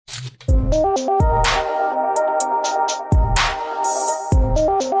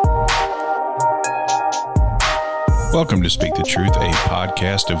Welcome to Speak the Truth, a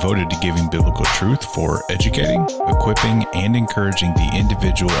podcast devoted to giving biblical truth for educating, equipping, and encouraging the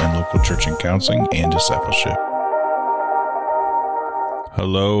individual and local church in counseling and discipleship.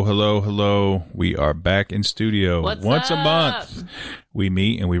 Hello, hello, hello. We are back in studio. Once a month. We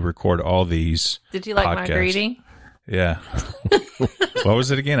meet and we record all these Did you like podcasts. my greeting? Yeah. What was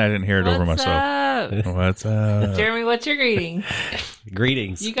it again? I didn't hear it over myself. Up? What's up? Jeremy, what's your greeting?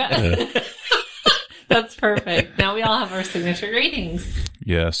 Greetings. You got That's perfect. Now we all have our signature greetings.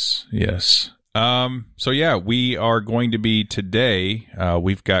 Yes, yes. So yeah, we are going to be today,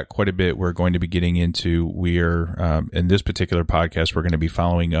 we've got quite a bit we're going to be getting into. We're, in this particular podcast, we're going to be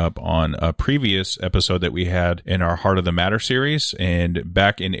following up on a previous episode that we had in our Heart of the Matter series. And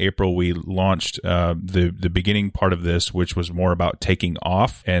back in April, we launched, the beginning part of this, which was more about taking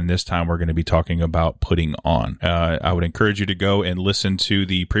off. And this time we're going to be talking about putting on. I would encourage you to go and listen to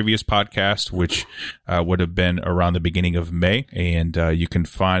the previous podcast, which, would have been around the beginning of May. And, you can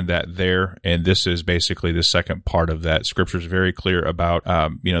find that there. And this is basically the second part of that. Scripture is very clear about,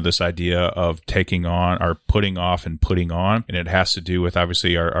 this idea of taking on or putting off and putting on. And it has to do with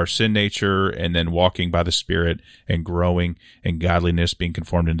obviously our sin nature and then walking by the Spirit and growing in godliness, being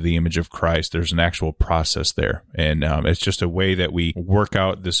conformed into the image of Christ. There's an actual process there. And it's just a way that we work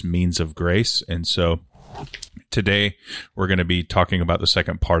out this means of grace. And so today, we're going to be talking about the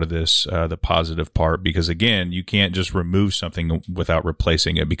second part of this, the positive part, because again, you can't just remove something without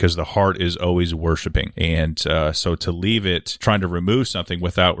replacing it because the heart is always worshiping. And so to leave it, trying to remove something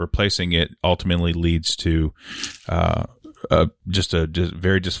without replacing it ultimately leads to just a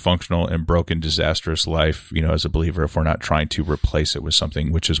very dysfunctional and broken, disastrous life, as a believer, if we're not trying to replace it with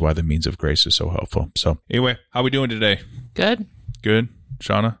something, which is why the means of grace is so helpful. So anyway, how we doing today? Good. Good.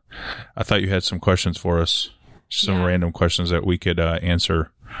 Shauna, I thought you had some questions for us, some random questions that we could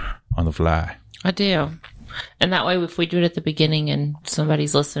answer on the fly. I do. And that way, if we do it at the beginning and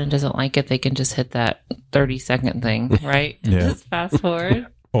somebody's listening and doesn't like it, they can just hit that 30-second thing, right? Yeah. Just fast forward.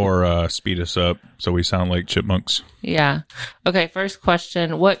 Or speed us up so we sound like chipmunks. Yeah. Okay, first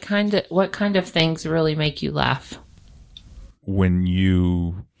question. What kind of things really make you laugh? When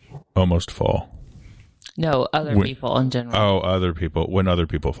you almost fall. No, other people in general. Oh, other people. When other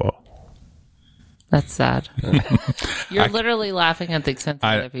people fall. That's sad. You're literally laughing at the expense of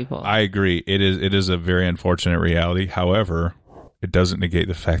other people. I agree. It is a very unfortunate reality. However, it doesn't negate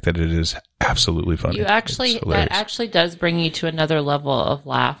the fact that it is absolutely funny. That actually does bring you to another level of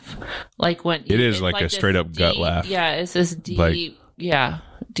laugh. Like when it is like a straight up gut laugh. Yeah, it's this deep,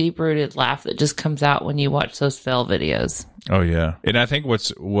 deep rooted laugh that just comes out when you watch those fail videos. Oh yeah. And I think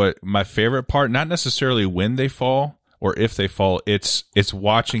what my favorite part, not necessarily when they fall or if they fall, it's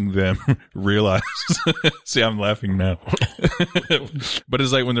watching them realize. See, I'm laughing now. But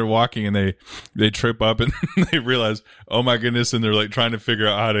it's like when they're walking and they trip up and they realize, oh my goodness, and they're like trying to figure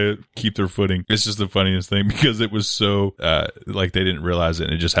out how to keep their footing. It's just the funniest thing because it was so like they didn't realize it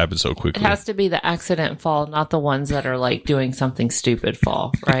and it just happened so quickly. It has to be the accident fall, not the ones that are like doing something stupid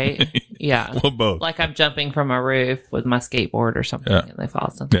fall, right? Yeah. Well, both. Like I'm jumping from a roof with my skateboard or something and they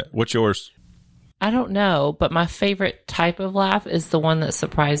fall something. Yeah. What's yours? I don't know, but my favorite type of laugh is the one that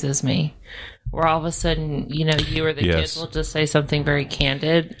surprises me. Where all of a sudden, you or the kids will just say something very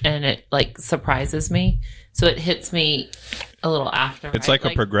candid and it like surprises me. So it hits me a little after. It's like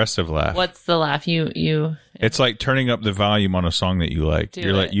a progressive laugh. What's the laugh you It's like turning up the volume on a song that you like.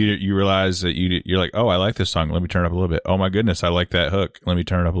 You realize that you're like, oh, I like this song. Let me turn it up a little bit. Oh my goodness, I like that hook. Let me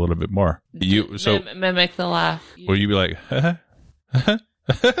turn it up a little bit more. Mimic the laugh. Will you be like,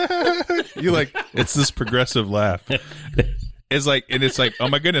 you like, it's this progressive laugh. It's like, oh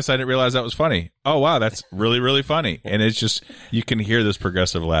my goodness, I didn't realize that was funny. Oh wow, that's really, really funny. And it's just, you can hear this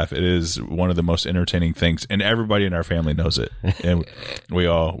progressive laugh. It is one of the most entertaining things, and everybody in our family knows it. And we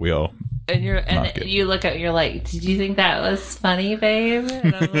all. And you look at, you're like, did you think that was funny, babe?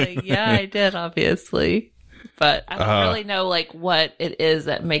 And I'm like, yeah, I did, obviously. But I don't really know like what it is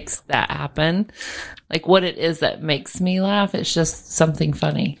that makes that happen. Like what it is that makes me laugh. It's just something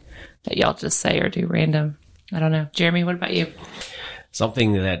funny that y'all just say or do random. I don't know. Jeremy, what about you?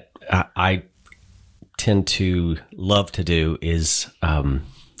 Something that I tend to love to do is,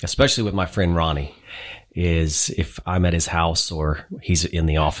 especially with my friend Ronnie, is if I'm at his house or he's in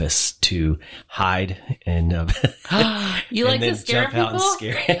the office to hide and you like to scare people? Out and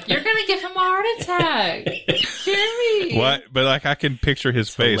scare. You're gonna give him a heart attack, Jeremy. What? But like I can picture his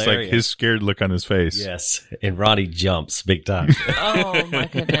face, hilarious. like his scared look on his face. Yes, and Ronnie jumps big time. Oh my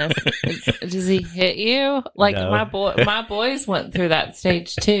goodness! Does he hit you? Like No. my boys went through that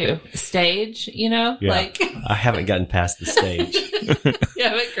stage too. Yeah. Like I haven't gotten past the stage. you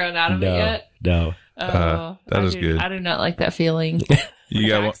haven't grown out of it yet. No. Oh, that is good. I do not like that feeling.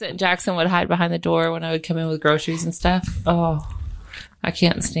 Jackson would hide behind the door when I would come in with groceries and stuff. Oh, I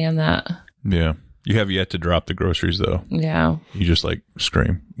can't stand that. Yeah. You have yet to drop the groceries, though. Yeah. You just like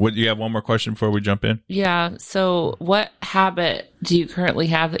scream. What? You have one more question before we jump in? Yeah. So what habit do you currently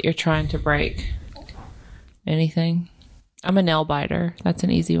have that you're trying to break? Anything? I'm a nail biter. That's an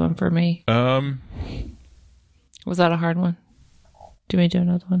easy one for me. Was that a hard one? Do we do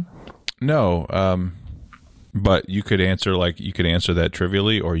another one? No. But you could answer that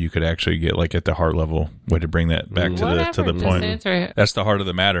trivially, or you could actually get like at the heart level way to bring that back to the point. Answer it. That's the heart of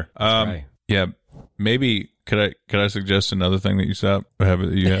the matter. Right. Yeah. Maybe could I suggest another thing that you you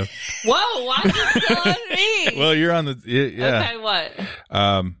have? Whoa! Why is it still on me? Well, you're on the yeah. Okay, what?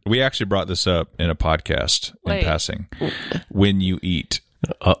 We actually brought this up in a podcast in passing. When you eat.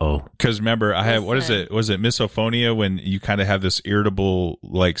 Because remember, I have, what is it? Was it misophonia, when you kind of have this irritable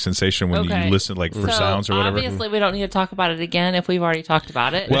like sensation when you listen like for sounds or whatever? Obviously, we don't need to talk about it again if we've already talked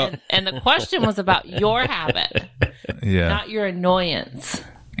about it. Well, and the question was about your habit, not your annoyance.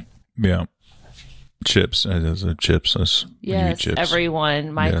 Yeah. Chips. Chips. Yes, chips.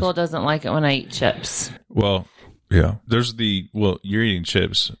 Everyone. Michael doesn't like it when I eat chips. Well, yeah. You're eating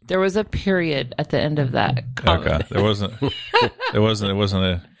chips. There was a period at the end of that comment. Okay. It wasn't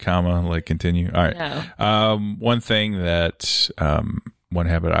a comma, like continue. All right. No. One thing one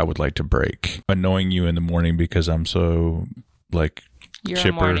habit I would like to break, annoying you in the morning because I'm so like you're chipper,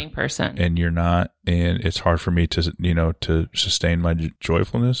 a morning person and you're not, and it's hard for me to sustain my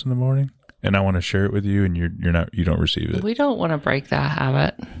joyfulness in the morning. And I want to share it with you, and you don't receive it. We don't want to break that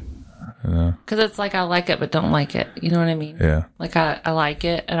habit. Because it's like I like it, but don't like it. You know what I mean? Yeah. Like I like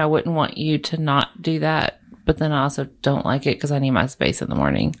it, and I wouldn't want you to not do that. But then I also don't like it because I need my space in the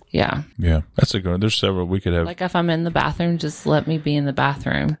morning. Yeah. Yeah. That's a good one. There's several we could have. Like if I'm in the bathroom, just let me be in the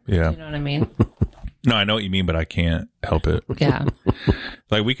bathroom. Yeah. You know what I mean? No, I know what you mean, but I can't help it. Yeah.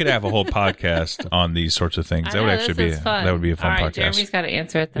 Like we could have a whole podcast on these sorts of things. That would actually be fun. That would be a fun podcast. Jeremy's got to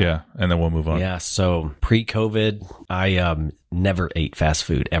answer it then. Yeah, and then we'll move on. Yeah, so pre-COVID, I never ate fast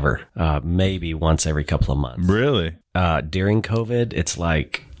food ever. Maybe once every couple of months. Really? During COVID, it's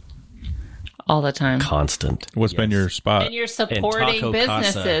like all the time. Constant. What's been your spot? And you're supporting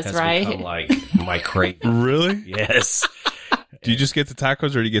businesses, right? Become like my crate. Really? Yes. Do you just get the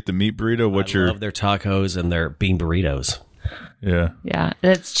tacos, or do you get the meat burrito? I love their tacos and their bean burritos. Yeah. Yeah,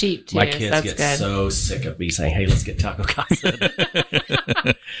 that's cheap too. My kids get good. so sick of me saying, "Hey, let's get Taco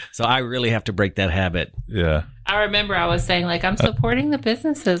Casa." So I really have to break that habit. Yeah. I remember I was saying like I'm supporting the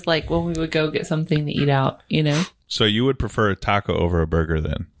businesses, like when we would go get something to eat out, you know. So you would prefer a taco over a burger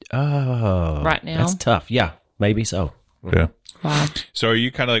then? Oh, right now that's tough. Yeah, maybe so. Yeah. Wow. So are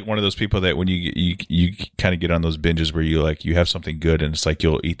you kind of like one of those people that when you kind of get on those binges where you have something good and it's like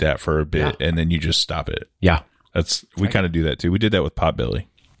you'll eat that for a bit and then you just stop it? Yeah. We kind of do that too. We did that with Potbelly.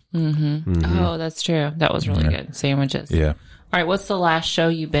 Mm-hmm. Oh, that's true. That was really good. Sandwiches. Yeah. All right. What's the last show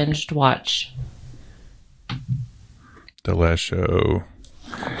you binged watch? The last show,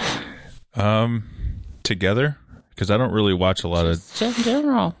 Together, because I don't really watch a lot of. In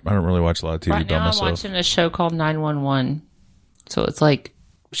general, I don't really watch a lot of TV right by now, myself. I'm watching a show called 911. So it's like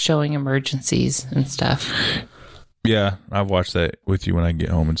showing emergencies and stuff. Yeah, I've watched that with you when I get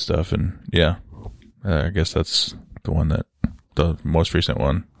home and stuff, and yeah, I guess that's the most recent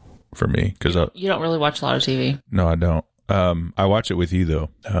one for me. Because you don't really watch a lot of TV. No, I don't. I watch it with you though.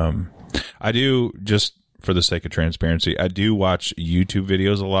 I do, just for the sake of transparency. I do watch YouTube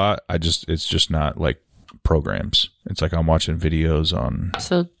videos a lot. It's just not like programs. It's like I'm watching videos on.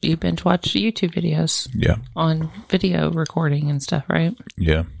 So you binge watch YouTube videos? Yeah. On video recording and stuff, right?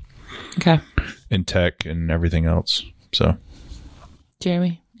 Yeah. Okay. And tech and everything else. So.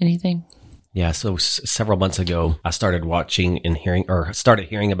 Jeremy, anything? Yeah. So several months ago, I started watching and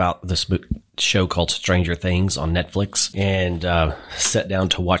hearing about this show called Stranger Things on Netflix, and sat down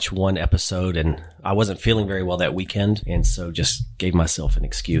to watch one episode, and I wasn't feeling very well that weekend, and so just gave myself an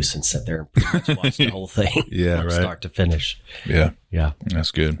excuse and sat there and pretty much watched the whole thing. Yeah, right. Start to finish. Yeah. Yeah.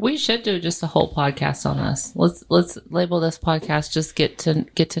 That's good. We should do just a whole podcast on this. Let's label this podcast just get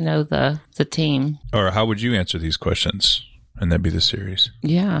to know the team. Or how would you answer these questions? And that'd be the series.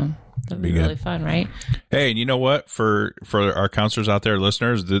 Yeah. That'd be really fun, right? Hey, and you know what? For our counselors out there,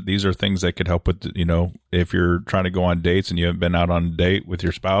 listeners, these are things that could help with, if you're trying to go on dates and you haven't been out on a date with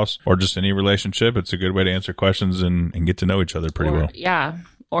your spouse or just any relationship, it's a good way to answer questions and get to know each other pretty well. Yeah.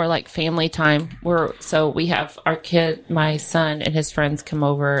 Or like family time. So we have our kid, my son and his friends come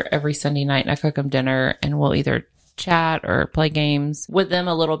over every Sunday night, and I cook them dinner, and we'll either chat or play games with them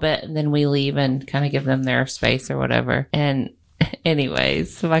a little bit, and then we leave and kind of give them their space or whatever. And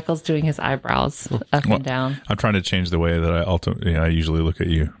Anyways, Michael's doing his eyebrows up and down. I'm trying to change the way that I usually look at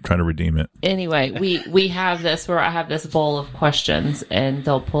you. I'm trying to redeem it. Anyway, we have this where I have this bowl of questions, and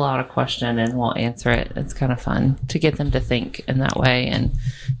they'll pull out a question and we'll answer it. It's kind of fun to get them to think in that way and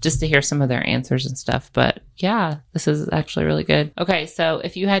just to hear some of their answers and stuff. But yeah, this is actually really good. Okay, so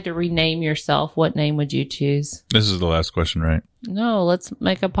if you had to rename yourself, what name would you choose? This is the last question, right? No, let's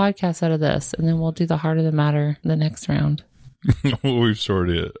make a podcast out of this, and then we'll do the heart of the matter the next round. We've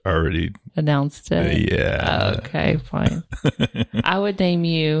sort of already announced it. Yeah. Okay, fine. I would name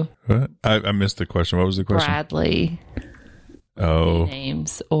you. What? I missed the question. What was the question? Bradley. Oh.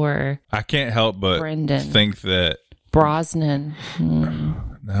 Names or I can't help but Brendan. think that Brosnan.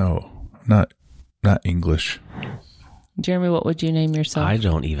 No, not English. Jeremy, what would you name yourself? I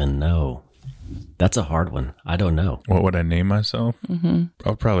don't even know. That's a hard one. I don't know. What would I name myself? Mm-hmm.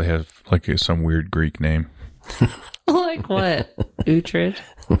 I'll probably have like some weird Greek name. Like what? Uhtred?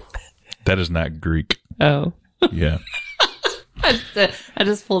 That is not Greek. Oh. Yeah. I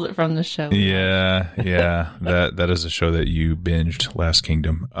just pulled it from the show. Yeah. That is a show that you binged, Last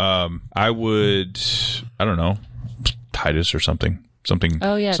Kingdom. I don't know, Titus or something.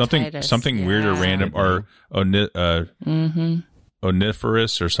 Oh yeah, something Titus. Something weird or random or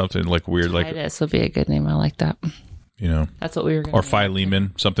oniferous or something like weird. Titus would be a good name. I like that. You know, that's what we were going to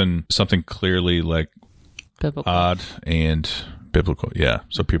Philemon, something clearly like biblical. Odd and biblical. Yeah.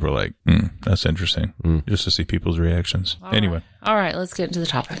 So people are like, that's interesting. Just to see people's reactions. Anyway. All right. Let's get into the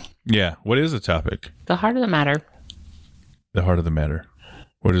topic. Yeah. What is the topic? The heart of the matter. The heart of the matter.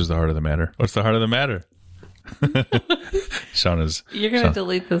 What is the heart of the matter? What's the heart of the matter? You're going to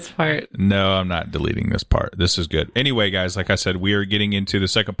delete this part. No, I'm not deleting this part. This is good. Anyway, guys, like I said, we are getting into the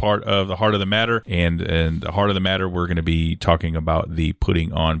second part of the heart of the matter, and the heart of the matter, we're going to be talking about the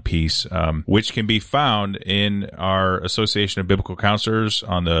putting on piece, which can be found in our Association of Biblical Counselors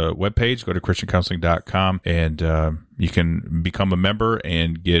on the webpage. Go to christiancounseling.com and you can become a member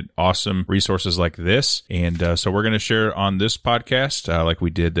and get awesome resources like this. And so we're going to share on this podcast, like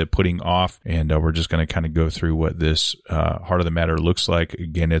we did the putting off, and we're just going to kind of go through what this heart of the matter looks like.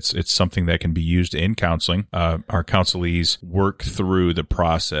 Again, it's something that can be used in counseling. Our counselees work through the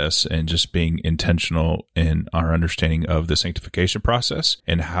process and just being intentional in our understanding of the sanctification process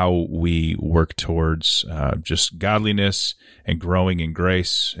and how we work towards just godliness and growing in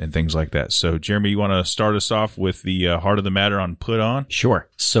grace and things like that. So, Jeremy, you want to start us off with the heart of the matter on put on? Sure.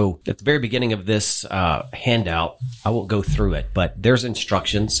 So at the very beginning of this handout, I won't go through it, but there's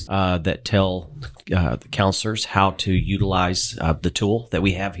instructions that tell the counselors how to utilize the tool that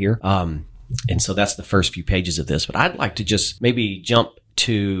we have here. And so that's the first few pages of this. But I'd like to just maybe jump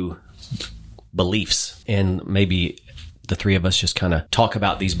to beliefs, and maybe the three of us just kind of talk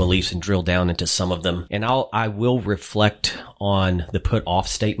about these beliefs and drill down into some of them. And I will reflect on the put off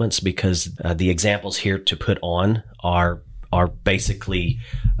statements, because the examples here to put on are basically,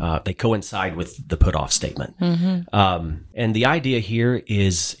 they coincide with the put off statement. Mm-hmm. And the idea here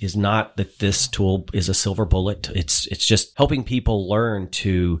is not that this tool is a silver bullet. It's just helping people learn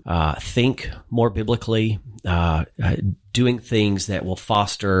to think more biblically, doing things that will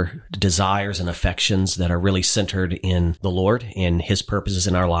foster desires and affections that are really centered in the Lord and His purposes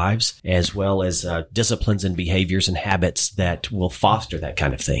in our lives, as well as disciplines and behaviors and habits that will foster that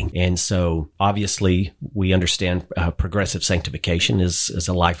kind of thing. And so obviously we understand progressive sanctification is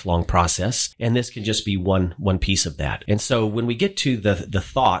a lifelong process, and this can just be one piece of that. And so when we get to the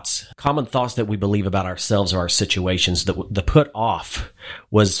thoughts, common thoughts that we believe about ourselves or our situations, the put off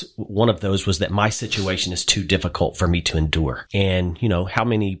was one of those, was that my situation is too difficult for me to endure. And, how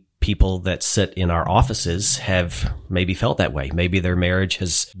many people that sit in our offices have maybe felt that way? Maybe their marriage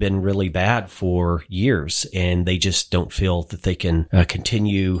has been really bad for years and they just don't feel that they can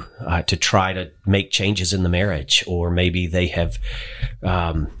continue to try to make changes in the marriage. Or maybe they have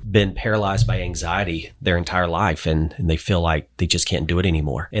been paralyzed by anxiety their entire life and they feel like they just can't do it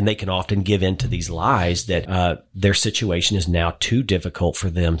anymore. And they can often give in to these lies that their situation is now too difficult for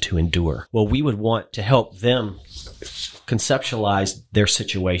them to endure. Well, we would want to help them conceptualize their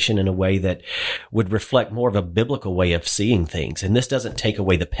situation in a way that would reflect more of a biblical way of seeing things. And this doesn't take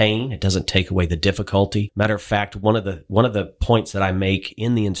away the pain. It doesn't take away the difficulty. Matter of fact, one of the points that I make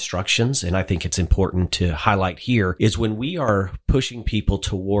in the instructions, and I think it's important to highlight here, is when we are pushing people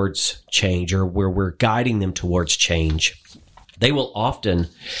towards change, or where we're guiding them towards change, they will often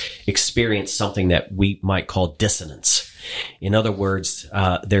experience something that we might call dissonance. In other words,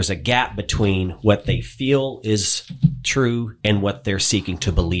 there's a gap between what they feel is true and what they're seeking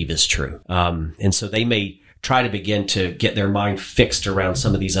to believe is true. And so they may try to begin to get their mind fixed around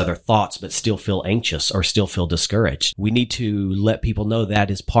some of these other thoughts, but still feel anxious or still feel discouraged. We need to let people know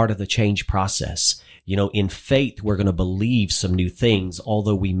that is part of the change process. In faith, we're going to believe some new things,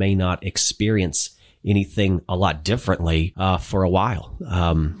 although we may not experience anything a lot differently for a while,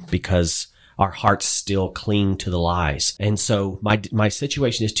 because our hearts still cling to the lies. And so my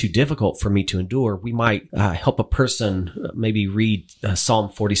situation is too difficult for me to endure. We might help a person maybe read Psalm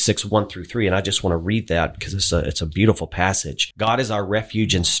 46, 1-3. And I just want to read that because it's a beautiful passage. God is our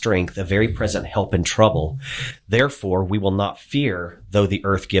refuge and strength, a very present help in trouble. Therefore, we will not fear, though the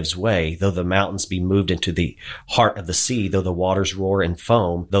earth gives way, though the mountains be moved into the heart of the sea, though the waters roar and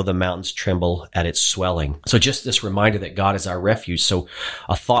foam, though the mountains tremble at its swelling. So just this reminder that God is our refuge. So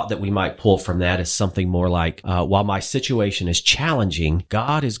a thought that we might pull from that is something more like, while my situation is challenging,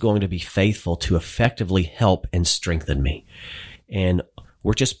 God is going to be faithful to effectively help and strengthen me. And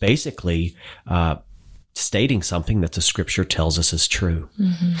we're just basically stating something that the scripture tells us is true.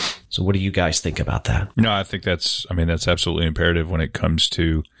 Mm-hmm. So what do you guys think about that? No, I think that's absolutely imperative when it comes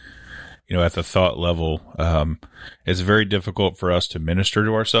to, at the thought level. It's very difficult for us to minister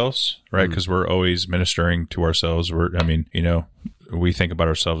to ourselves, right? Because we're always ministering to ourselves. We think about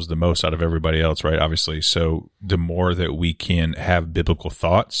ourselves the most out of everybody else, right? Obviously. So the more that we can have biblical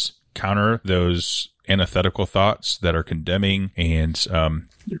thoughts counter those antithetical thoughts that are condemning and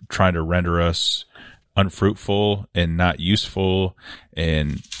trying to render us unfruitful and not useful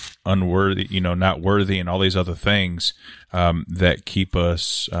and unworthy, not worthy, and all these other things that keep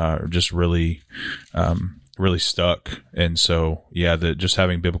us just really stuck. And so, just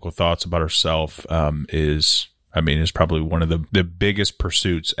having biblical thoughts about ourselves is probably one of the biggest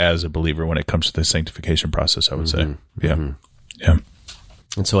pursuits as a believer when it comes to the sanctification process, I would say. Yeah. Mm-hmm. Yeah.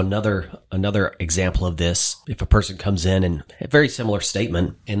 And so another example of this, if a person comes in and a very similar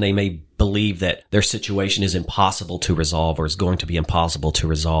statement, and they may believe that their situation is impossible to resolve or is going to be impossible to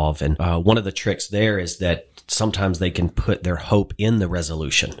resolve. And one of the tricks there is that sometimes they can put their hope in the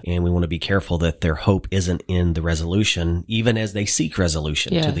resolution. And we want to be careful that their hope isn't in the resolution, even as they seek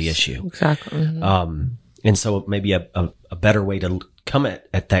resolution to the issue. Exactly. Mm-hmm. And so maybe a better way to come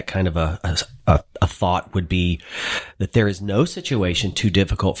at that kind of a thought would be that there is no situation too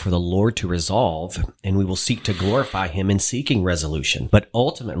difficult for the Lord to resolve, and we will seek to glorify him in seeking resolution. But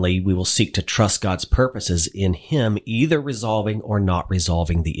ultimately, we will seek to trust God's purposes in him, either resolving or not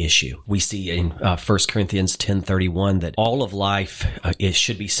resolving the issue. We see in 1 Corinthians 10:31 that all of life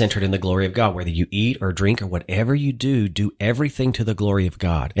should be centered in the glory of God. Whether you eat or drink or whatever you do, do everything to the glory of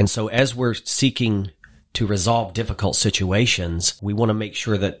God. And so as we're seeking to resolve difficult situations, we want to make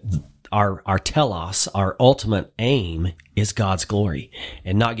sure that our telos, our ultimate aim, is God's glory,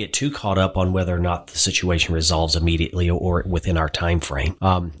 and not get too caught up on whether or not the situation resolves immediately or within our time frame.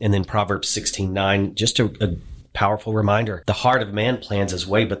 And then Proverbs 16:9, just a powerful reminder: the heart of man plans his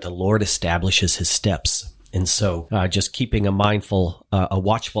way, but the Lord establishes his steps. And so just keeping a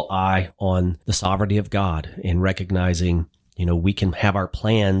watchful eye on the sovereignty of God and recognizing, we can have our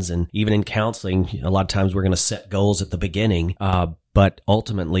plans, and even in counseling, a lot of times we're going to set goals at the beginning, but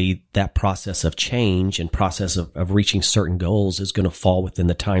ultimately that process of change and process of reaching certain goals is going to fall within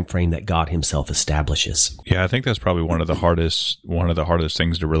the time frame that God himself establishes. Yeah, I think that's probably one of the hardest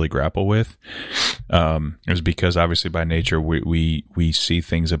things to really grapple with, is because obviously by nature we see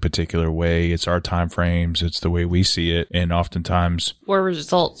things a particular way. It's our time frames, it's the way we see it, and oftentimes we're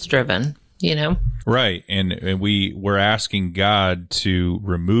results driven. Right. And we're asking God to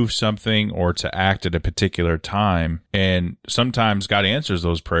remove something or to act at a particular time. And sometimes God answers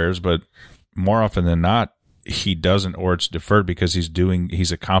those prayers, but more often than not, he doesn't, or it's deferred because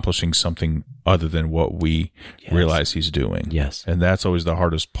he's accomplishing something other than what we realize he's doing. Yes. And that's always the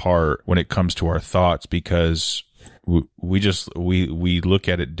hardest part when it comes to our thoughts, because we look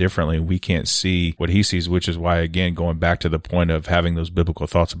at it differently. We can't see what he sees, which is why, again, going back to the point of having those biblical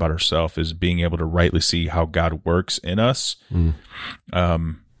thoughts about ourselves, is being able to rightly see how God works in us.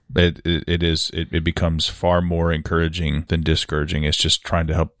 It becomes far more encouraging than discouraging. It's just trying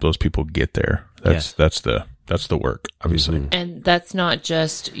to help those people get there. That's the work, obviously. Mm-hmm. And that's not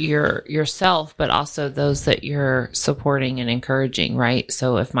just yourself, but also those that you're supporting and encouraging, right?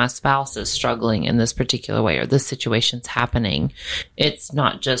 So if my spouse is struggling in this particular way, or this situation's happening, it's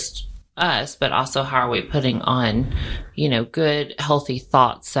not just us, but also how are we putting on, good, healthy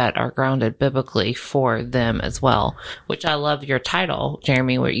thoughts that are grounded biblically for them as well, which I love your title,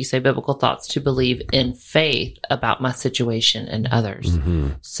 Jeremy, where you say biblical thoughts to believe in faith about my situation and others.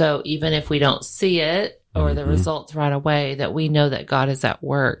 Mm-hmm. So even if we don't see it, or the results right away, that we know that God is at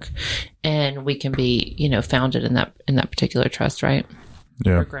work, and we can be, founded in that particular trust, right?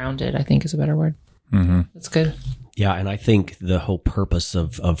 Yeah. Or grounded, I think is a better word. That's good. Yeah, and I think the whole purpose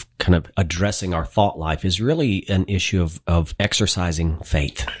of kind of addressing our thought life is really an issue of exercising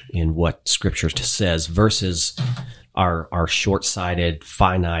faith in what Scripture says versus our short-sighted,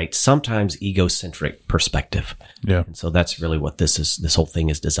 finite, sometimes egocentric perspective. Yeah. And so that's really what this whole thing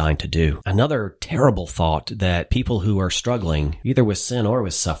is designed to do. Another terrible thought that people who are struggling, either with sin or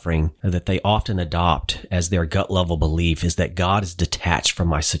with suffering, that they often adopt as their gut level belief is that God is detached from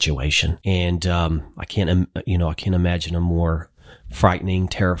my situation. And I can't imagine a more frightening,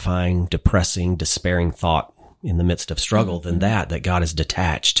 terrifying, depressing, despairing thought in the midst of struggle than that God is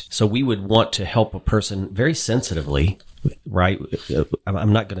detached. So we would want to help a person very sensitively, right?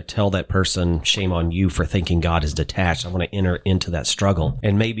 I'm not going to tell that person, shame on you for thinking God is detached. I want to enter into that struggle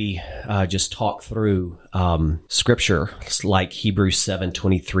and maybe just talk through scripture like Hebrews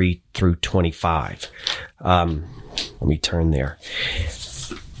 7:23 through 25. Let me turn there.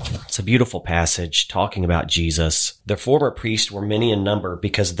 It's a beautiful passage talking about Jesus. The former priests were many in number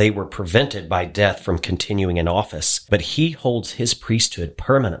because they were prevented by death from continuing in office, but he holds his priesthood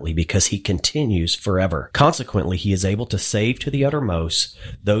permanently because he continues forever. Consequently, he is able to save to the uttermost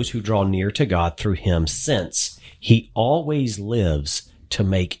those who draw near to God through him, since he always lives to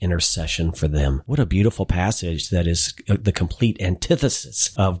make intercession for them. What a beautiful passage that is the complete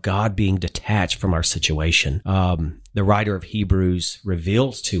antithesis of God being detached from our situation. The writer of Hebrews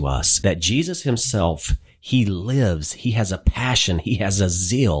reveals to us that Jesus himself, he lives, he has a passion, he has a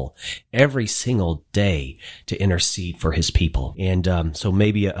zeal every single day to intercede for his people. And so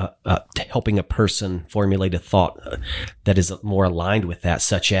maybe helping a person formulate a thought that is more aligned with that,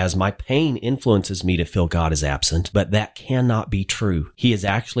 such as, my pain influences me to feel God is absent, but that cannot be true. He is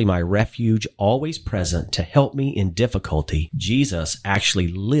actually my refuge, always present to help me in difficulty. Jesus actually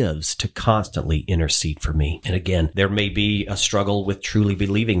lives to constantly intercede for me. And again, there may be a struggle with truly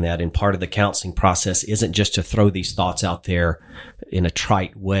believing that, and part of the counseling process isn't just to throw these thoughts out there in a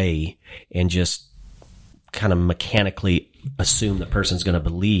trite way and just kind of mechanically assume the person's going to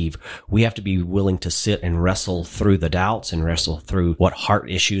believe. We have to be willing to sit and wrestle through the doubts and wrestle through what heart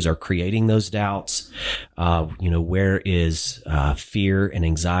issues are creating those doubts. Where is fear and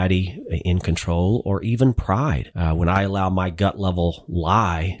anxiety in control, or even pride? When I allow my gut level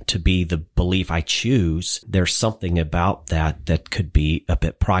lie to be the belief I choose, there's something about that could be a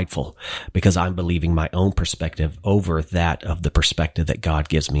bit prideful because I'm believing my own perspective over that of the perspective that God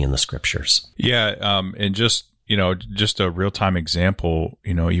gives me in the scriptures. Yeah. And just a real-time example,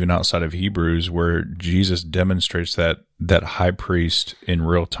 even outside of Hebrews, where Jesus demonstrates that high priest in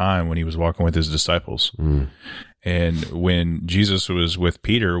real time when he was walking with his disciples. And when Jesus was with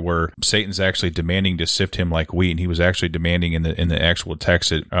Peter, where Satan's actually demanding to sift him like wheat, and he was actually demanding in the actual text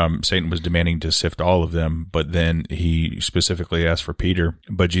that Satan was demanding to sift all of them, but then he specifically asked for Peter.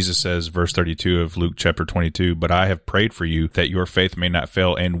 But Jesus says, verse 32 of Luke chapter 22, "But I have prayed for you that your faith may not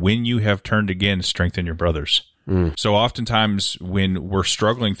fail, and when you have turned again, strengthen your brothers." So oftentimes when we're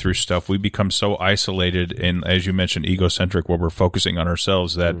struggling through stuff, we become so isolated and, as you mentioned, egocentric, where we're focusing on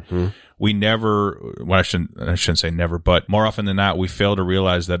ourselves that we never, well, I shouldn't say never, but more often than not, we fail to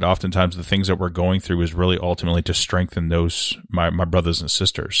realize that oftentimes the things that we're going through is really ultimately to strengthen those, my brothers and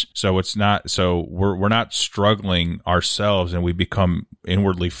sisters. So we're not struggling ourselves, and we become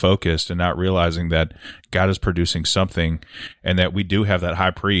inwardly focused and not realizing that God is producing something, and that we do have that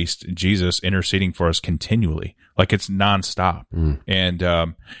high priest, Jesus, interceding for us continually. Like, it's nonstop. And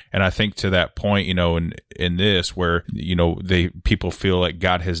I think to that point, in this, where, people feel like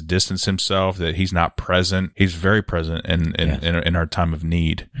God has distanced himself, that he's not present. He's very present in our time of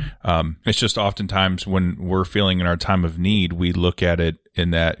need. It's just oftentimes when we're feeling in our time of need, we look at it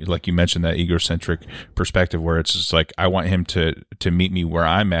in that, like you mentioned, that egocentric perspective, where it's just like, I want him to meet me where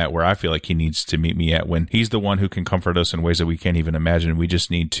I'm at, where I feel like he needs to meet me at, when he's the one who can comfort us in ways that we can't even imagine. We just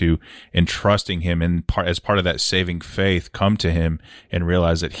need to, in trusting him and as part of that saving faith, come to him and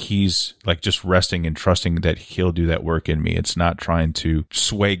realize that he's like just resting and trusting that he'll do that work in me. It's not trying to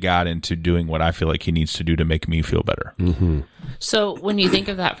sway God into doing what I feel like he needs to do to make me feel better. So when you think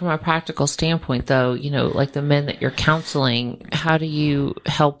of that from a practical standpoint, though, like the men that you're counseling, how do you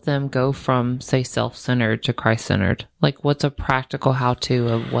help them go from, say, self-centered to Christ-centered? Like, what's a practical how-to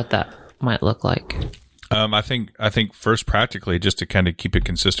of what that might look like? I think first, practically, just to kind of keep it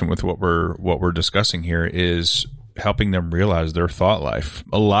consistent with what we're discussing here, is helping them realize their thought life.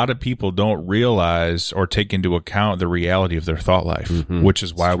 A lot of people don't realize or take into account the reality of their thought life, which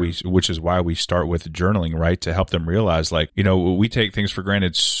is why we start with journaling, right? To help them realize, like, we take things for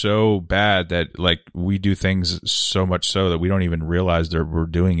granted so bad that, like, we do things so much so that we don't even realize that we're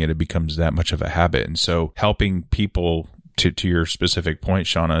doing it. It becomes that much of a habit. And so helping people to your specific point,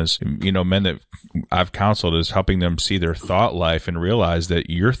 Shauna, is, men that I've counseled is helping them see their thought life and realize that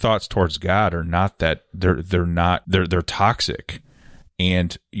your thoughts towards God are not that they're toxic.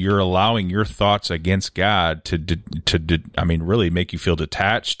 And you're allowing your thoughts against God to really make you feel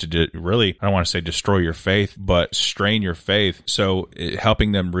detached, really, I don't want to say destroy your faith, but strain your faith. So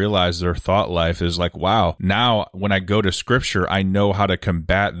helping them realize their thought life is like, wow, now when I go to Scripture, I know how to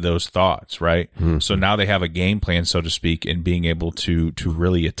combat those thoughts, right? Mm-hmm. So now they have a game plan, so to speak, in being able to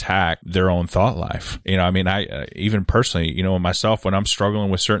really attack their own thought life. I even personally, myself, when I'm struggling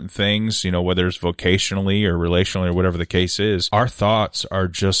with certain things, whether it's vocationally or relationally or whatever the case is, our thoughts are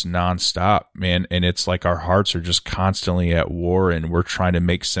just nonstop, man. And it's like our hearts are just constantly at war, and we're trying to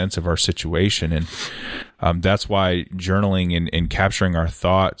make sense of our situation. And that's why journaling and capturing our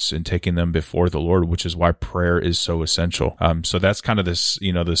thoughts and taking them before the Lord, which is why prayer is so essential. So that's kind of this,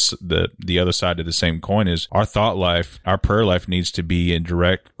 the other side of the same coin is our thought life, our prayer life needs to be in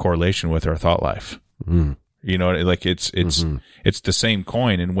direct correlation with our thought life. Mm. It's the same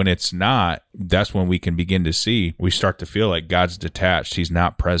coin. And when it's not, that's when we can begin to see, we start to feel like God's detached. He's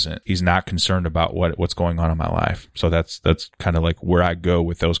not present. He's not concerned about what's going on in my life. So that's kind of like where I go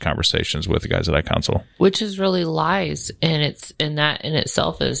with those conversations with the guys that I counsel. Which is really lies. And that in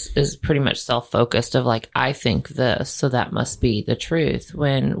itself is pretty much self-focused of like, I think this, so that must be the truth.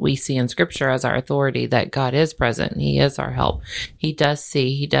 When we see in Scripture as our authority that God is present, He is our help. He does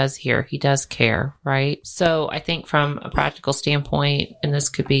see, He does hear, He does care, right? So I think from a practical standpoint, and this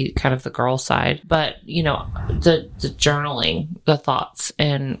could be kind of the girl side, but the journaling, the thoughts,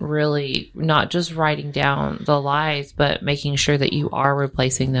 and really not just writing down the lies, but making sure that you are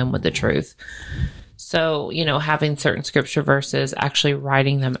replacing them with the truth. So, having certain scripture verses, actually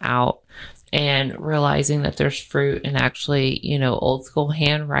writing them out and realizing that there's fruit in actually, old school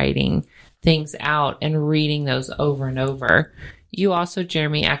handwriting things out and reading those over and over. You also,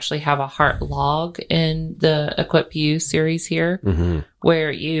 Jeremy, actually have a heart log in the Equip You series here, mm-hmm. where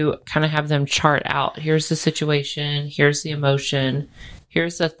you kind of have them chart out. Here's the situation. Here's the emotion.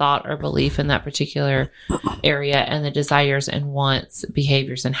 Here's the thought or belief in that particular area, and the desires and wants,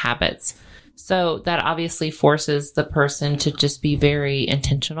 behaviors and habits. So that obviously forces the person to just be very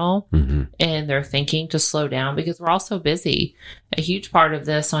intentional mm-hmm. in their thinking, to slow down, because we're all so busy. A huge part of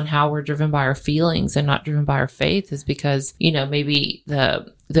this on how we're driven by our feelings and not driven by our faith is because, maybe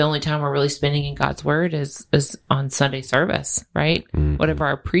the only time we're really spending in God's word is on Sunday service, right? Mm-hmm. Whatever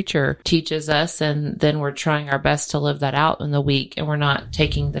our preacher teaches us, and then we're trying our best to live that out in the week, and we're not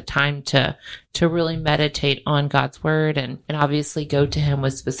taking the time to really meditate on God's word and obviously go to Him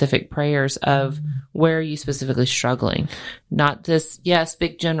with specific prayers of where are you specifically struggling? Not this, yes,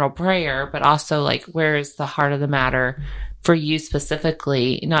 big general prayer, but also like, where is the heart of the matter for you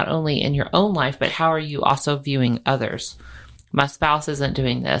specifically, not only in your own life, but how are you also viewing others? My spouse isn't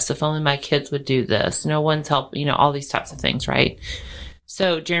doing this. If only my kids would do this. No one's helping, all these types of things, right?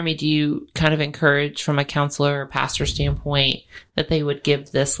 So, Jeremy, do you kind of encourage from a counselor or pastor standpoint that they would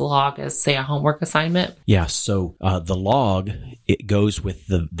give this log as, say, a homework assignment? Yeah. So the log, it goes with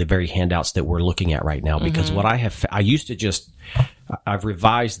the very handouts that we're looking at right now, because mm-hmm. I've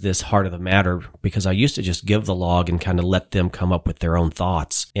revised this heart of the matter, because I used to just give the log and kind of let them come up with their own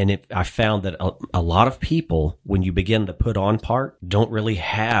thoughts. And I found that a lot of people, when you begin the put on part, don't really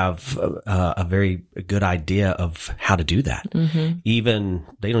have a very good idea of how to do that. Mm-hmm.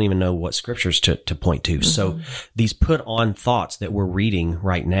 They don't even know what scriptures to point to. Mm-hmm. So these put on thoughts that we're reading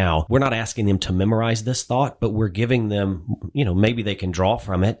right now, we're not asking them to memorize this thought, but we're giving them, maybe they can draw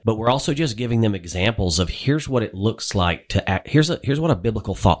from it, but we're also just giving them examples of here's what it looks like to act. Here's what a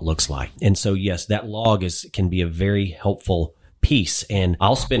biblical thought looks like. And so, yes, that log can be a very helpful piece. And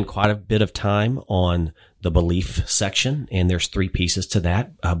I'll spend quite a bit of time on the belief section. And there's 3 pieces to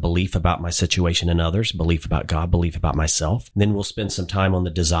that: belief about my situation and others, belief about God, belief about myself. And then we'll spend some time on the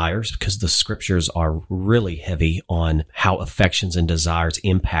desires, because the scriptures are really heavy on how affections and desires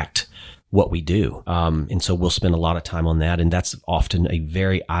impact what we do. And so we'll spend a lot of time on that. And that's often a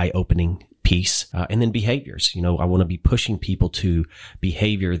very eye-opening piece. And then behaviors. I want to be pushing people to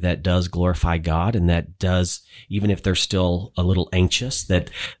behavior that does glorify God, and that does, even if they're still a little anxious, that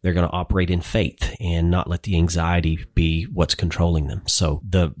they're going to operate in faith and not let the anxiety be what's controlling them. So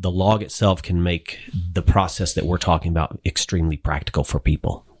the log itself can make the process that we're talking about extremely practical for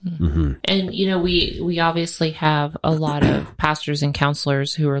people. Mm-hmm. And, we obviously have a lot of pastors and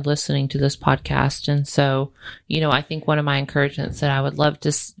counselors who are listening to this podcast. And so, I think one of my encouragements that I would love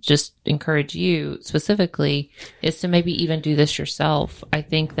to just encourage you specifically is to maybe even do this yourself. I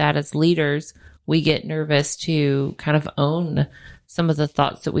think that as leaders, we get nervous to kind of own some of the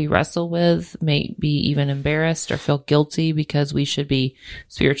thoughts that we wrestle with, may be even embarrassed or feel guilty because we should be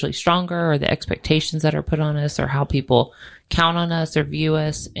spiritually stronger, or the expectations that are put on us, or how people count on us or view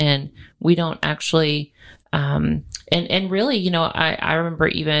us. And we don't actually, and really, you know, I remember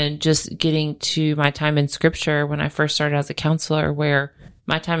even just getting to my time in scripture when I first started as a counselor, where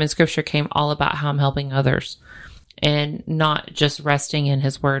my time in scripture came all about how I'm helping others and not just resting in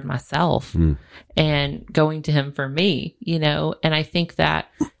his word myself and going to him for me, you know. And I think that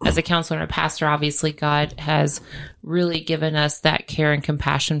as a counselor and a pastor, obviously God has really given us that care and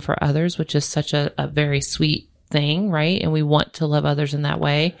compassion for others, which is such a very sweet thing, right? And we want to love others in that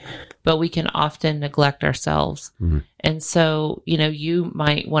way, but we can often neglect ourselves. And so, you know, you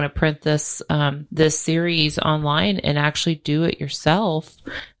might want to print this this series online and actually do it yourself,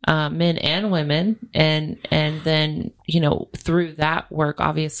 men and women, and then, you know, through that work,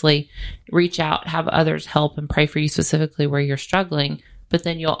 obviously reach out, have others help and pray for you specifically where you're struggling. But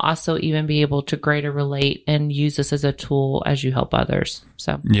then you'll also even be able to greater relate and use this as a tool as you help others.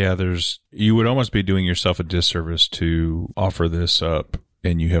 So yeah, you would almost be doing yourself a disservice to offer this up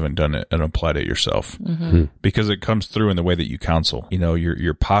and you haven't done it and applied it yourself, because it comes through in the way that you counsel. You know,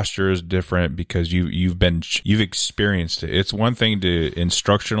 your posture is different because you've experienced it. It's one thing to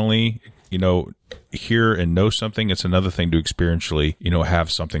instructionally, you know, hear and know something. It's another thing to experientially, you know,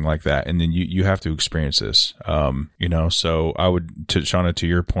 have something like that. And then you have to experience this, you know, so I would, Shauna, to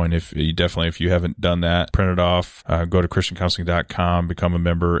your point, if you haven't done that, print it off, go to christiancounseling.com, become a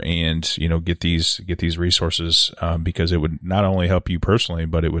member, and, you know, get these resources, because it would not only help you personally,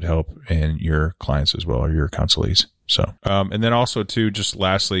 but it would help in your clients as well, or your counselees. So, and then also too, just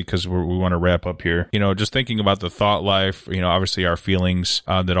lastly, because we want to wrap up here, you know, just thinking about the thought life, you know, obviously our feelings,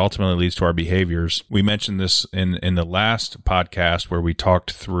 that ultimately leads to our behaviors. We mentioned this in the last podcast where we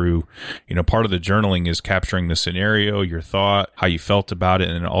talked through, you know, part of the journaling is capturing the scenario, your thought, how you felt about it,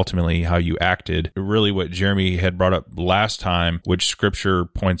 and ultimately how you acted. Really what Jeremy had brought up last time, which scripture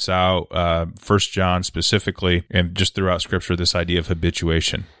points out, 1 John specifically, and just throughout scripture, this idea of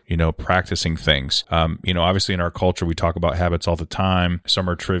habituation. You know, practicing things. You know, obviously in our culture, we talk about habits all the time. Some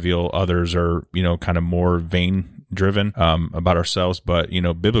are trivial, others are, you know, kind of more vain driven about ourselves. But, you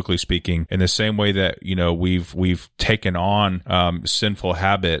know, biblically speaking, in the same way that, you know, we've taken on sinful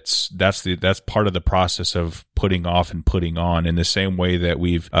habits, that's part of the process of putting off and putting on. In the same way that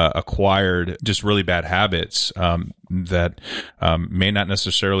we've acquired just really bad habits that may not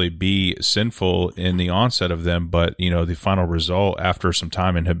necessarily be sinful in the onset of them, but, you know, the final result after some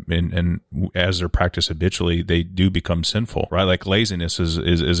time and as they're practiced habitually, they do become sinful, right? Like laziness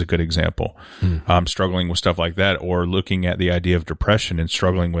is a good example. Struggling with stuff like that, or looking at the idea of depression and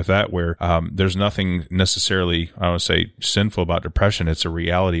struggling with that, where there's nothing necessarily, I would say, sinful about depression. It's a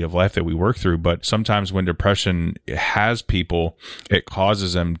reality of life that we work through. But sometimes when depression has people, it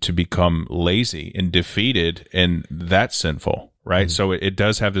causes them to become lazy and defeated, and that's sinful. Right. So it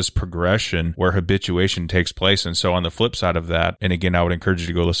does have this progression where habituation takes place. And so on the flip side of that, and again, I would encourage you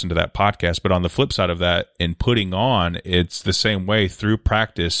to go listen to that podcast, but on the flip side of that, in putting on, it's the same way through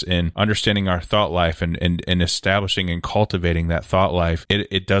practice in understanding our thought life and establishing and cultivating that thought life.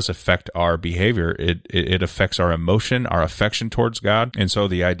 It does affect our behavior. It affects our emotion, our affection towards God. And so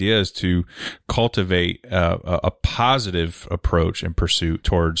the idea is to cultivate a positive approach and pursuit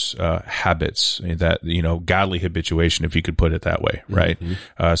towards habits that, you know, godly habituation, if you could put it that way, right?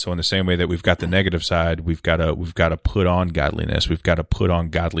 So in the same way that we've got the negative side, we've got to put on godliness. We've got to put on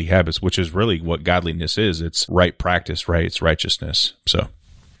godly habits, which is really what godliness is. It's right practice, right? It's righteousness. So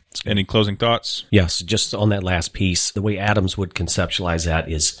any closing thoughts? Yes, just on that last piece, the way Adams would conceptualize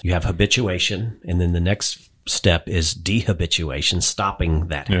that is you have habituation, and then the next step is dehabituation, stopping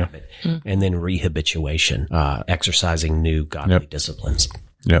that habit, and then rehabituation, exercising new godly disciplines.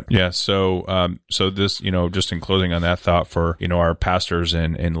 Yep. Yeah. So, so this, you know, just in closing on that thought for, you know, our pastors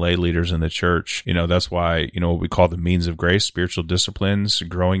and lay leaders in the church, you know, that's why, you know, what we call the means of grace, spiritual disciplines,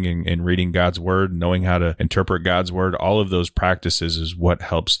 growing in reading God's word, knowing how to interpret God's word, all of those practices is what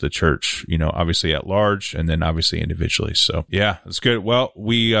helps the church, you know, obviously at large and then obviously individually. So yeah, that's good. Well,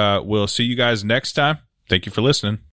 we will see you guys next time. Thank you for listening.